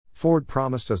Ford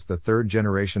promised us the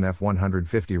third-generation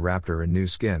F-150 Raptor in new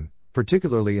skin,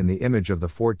 particularly in the image of the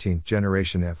 14th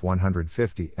generation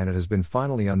F-150, and it has been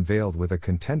finally unveiled with a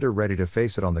contender ready to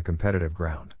face it on the competitive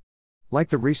ground. Like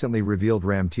the recently revealed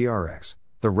Ram TRX,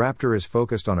 the Raptor is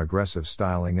focused on aggressive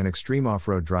styling and extreme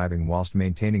off-road driving whilst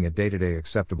maintaining a day-to-day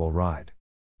acceptable ride.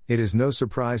 It is no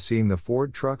surprise seeing the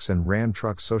Ford Trucks and Ram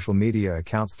Trucks social media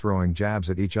accounts throwing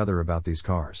jabs at each other about these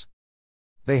cars.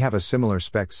 They have a similar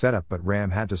spec setup, but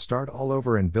Ram had to start all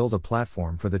over and build a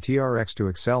platform for the TRX to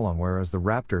excel on, whereas the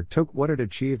Raptor took what it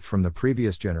achieved from the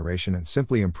previous generation and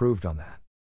simply improved on that.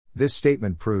 This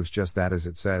statement proves just that, as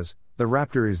it says, the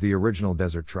Raptor is the original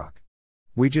desert truck.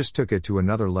 We just took it to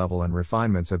another level, and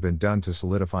refinements have been done to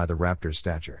solidify the Raptor's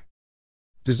stature.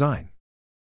 Design.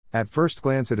 At first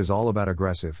glance, it is all about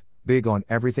aggressive, big on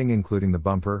everything, including the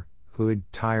bumper, hood,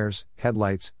 tires,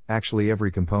 headlights. Actually,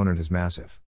 every component is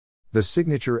massive. The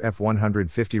signature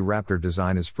F-150 Raptor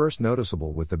design is first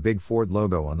noticeable with the big Ford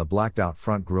logo on the blacked-out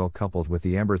front grille coupled with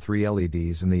the Amber 3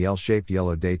 LEDs and the L-shaped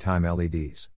yellow daytime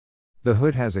LEDs. The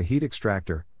hood has a heat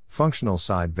extractor, functional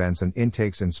side vents and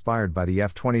intakes inspired by the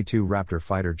F-22 Raptor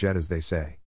fighter jet, as they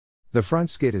say. The front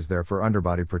skid is there for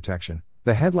underbody protection,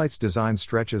 the headlights design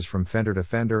stretches from fender to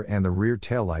fender, and the rear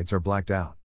taillights are blacked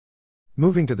out.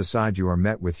 Moving to the side, you are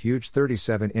met with huge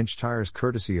 37-inch tires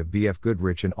courtesy of BF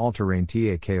Goodrich in all-terrain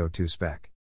TAKO2 spec.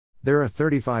 There are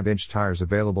 35-inch tires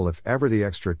available if ever the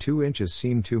extra 2 inches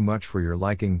seem too much for your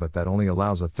liking, but that only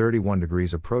allows a 31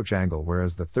 degrees approach angle,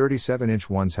 whereas the 37-inch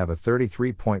ones have a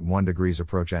 33.1 degrees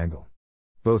approach angle.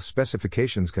 Both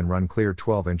specifications can run clear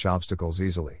 12-inch obstacles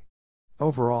easily.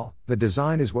 Overall, the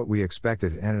design is what we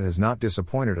expected, and it has not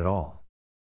disappointed at all.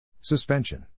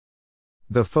 Suspension.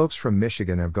 The folks from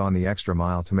Michigan have gone the extra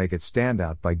mile to make it stand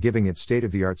out by giving it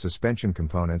state-of-the-art suspension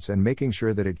components and making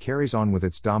sure that it carries on with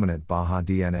its dominant Baja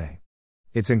DNA.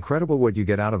 It's incredible what you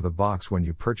get out of the box when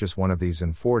you purchase one of these,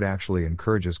 and Ford actually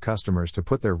encourages customers to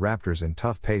put their Raptors in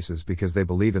tough paces because they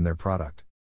believe in their product.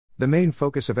 The main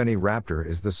focus of any Raptor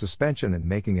is the suspension and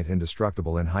making it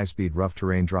indestructible in high-speed rough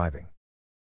terrain driving.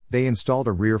 They installed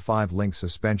a rear 5-link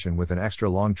suspension with an extra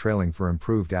long trailing for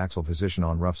improved axle position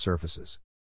on rough surfaces.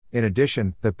 In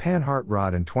addition, the Panhard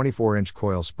rod and 24-inch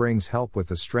coil springs help with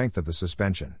the strength of the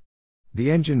suspension.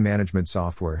 The engine management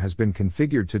software has been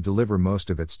configured to deliver most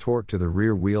of its torque to the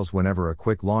rear wheels whenever a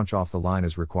quick launch off the line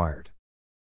is required.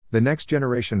 The next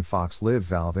generation Fox Live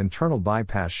valve internal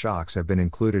bypass shocks have been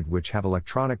included, which have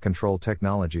electronic control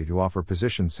technology to offer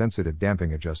position-sensitive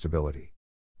damping adjustability.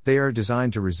 They are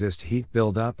designed to resist heat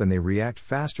buildup, and they react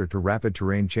faster to rapid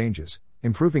terrain changes,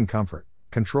 improving comfort,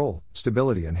 control,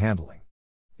 stability and handling.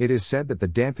 It is said that the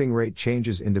damping rate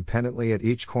changes independently at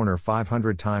each corner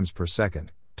 500 times per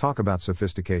second. Talk about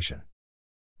sophistication.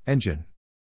 Engine.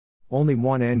 Only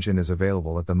one engine is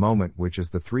available at the moment, which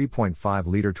is the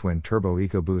 3.5-liter twin-turbo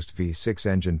EcoBoost V6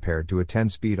 engine paired to a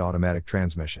 10-speed automatic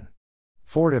transmission.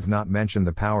 Ford have not mentioned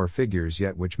the power figures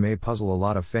yet, which may puzzle a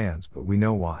lot of fans, but we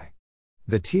know why.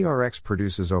 The TRX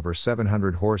produces over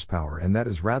 700 horsepower, and that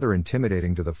is rather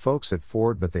intimidating to the folks at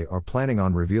Ford, but they are planning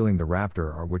on revealing the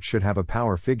Raptor R, which should have a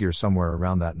power figure somewhere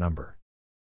around that number.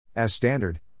 As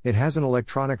standard, it has an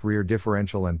electronic rear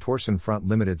differential and Torsen front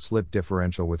limited slip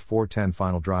differential with 4:10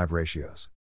 final drive ratios.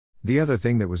 The other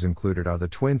thing that was included are the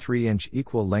twin 3-inch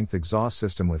equal-length exhaust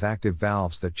system with active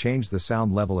valves that change the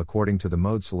sound level according to the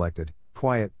mode selected: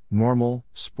 quiet, normal,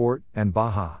 sport, and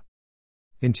Baja.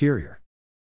 Interior.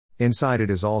 Inside, it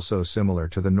is also similar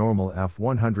to the normal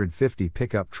F-150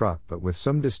 pickup truck, but with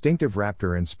some distinctive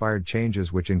Raptor-inspired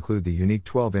changes, which include the unique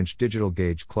 12-inch digital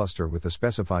gauge cluster with the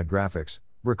specified graphics,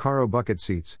 Recaro bucket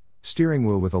seats, steering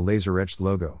wheel with a laser-etched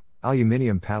logo,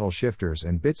 aluminum paddle shifters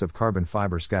and bits of carbon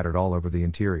fiber scattered all over the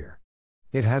interior.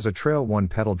 It has a Trail 1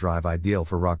 pedal drive ideal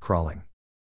for rock crawling.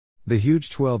 The huge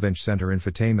 12-inch center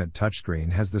infotainment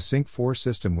touchscreen has the Sync 4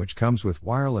 system, which comes with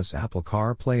wireless Apple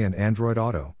CarPlay and Android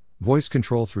Auto, voice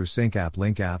control through Sync app,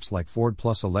 link apps like Ford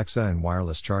Plus, Alexa and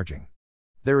wireless charging.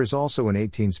 There is also an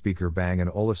 18-speaker Bang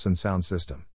 & Olufsen sound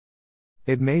system.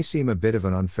 It may seem a bit of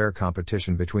an unfair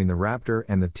competition between the Raptor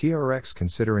and the TRX,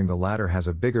 considering the latter has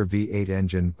a bigger V8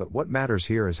 engine, but what matters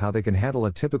here is how they can handle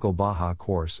a typical Baja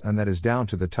course, and that is down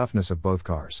to the toughness of both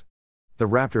cars. The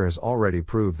Raptor has already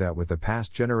proved that with the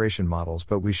past generation models,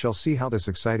 but we shall see how this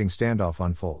exciting standoff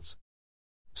unfolds.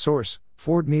 Source: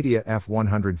 Ford Media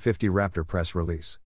F-150 Raptor press release.